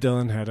 Bob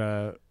Dylan had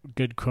a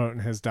good quote in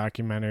his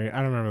documentary.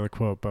 I don't remember the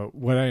quote, but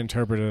what I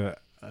interpreted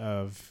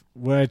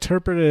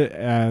it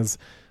as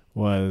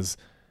was,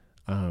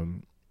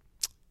 an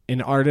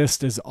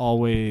artist is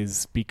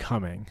always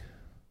becoming.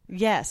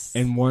 Yes.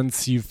 And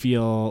once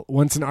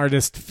an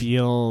artist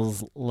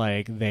feels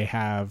like they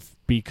have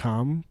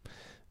become,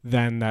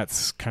 then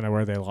that's kind of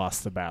where they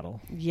lost the battle.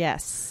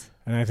 Yes.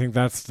 And I think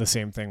that's the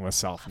same thing with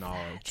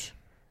self-knowledge.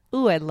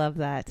 Ooh, I love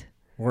that.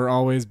 We're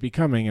always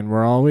becoming, and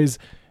we're always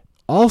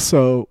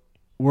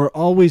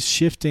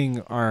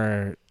shifting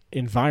our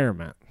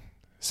environment.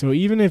 So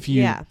even if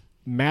you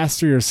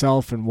master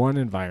yourself in one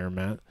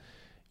environment,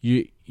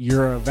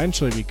 you're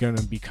eventually going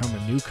to become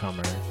a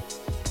newcomer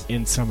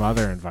in some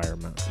other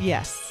environment.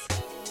 Yes.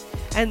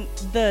 And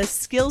the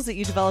skills that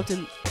you developed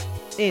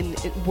in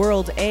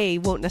world A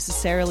won't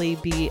necessarily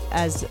be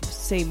as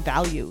same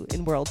value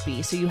in world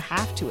B, so you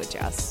have to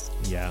adjust.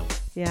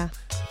 Yeah.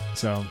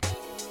 So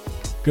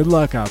good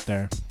luck out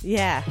there.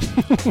 Yeah.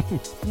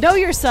 Know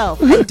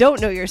yourself and don't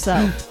know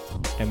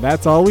yourself. And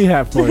that's all we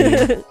have for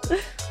you.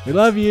 We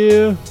love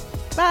you.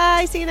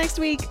 Bye. See you next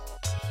week.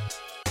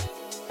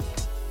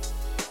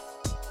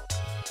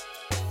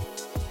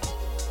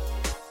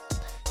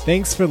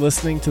 Thanks for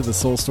listening to the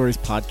Soul Stories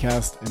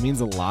podcast. It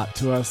means a lot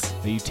to us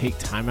that you take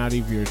time out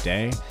of your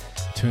day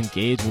to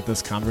engage with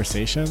this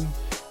conversation.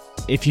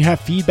 If you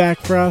have feedback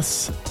for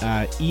us,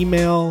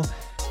 email,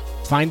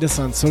 find us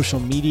on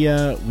social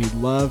media. We'd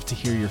love to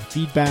hear your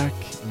feedback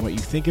and what you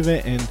think of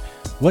it, and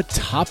what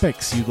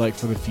topics you'd like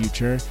for the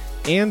future,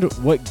 and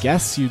what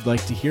guests you'd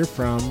like to hear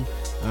from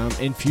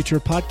in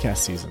future podcast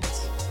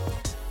seasons.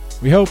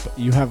 We hope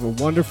you have a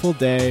wonderful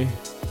day.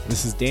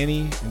 This is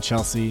Danny and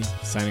Shelsea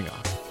signing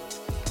off.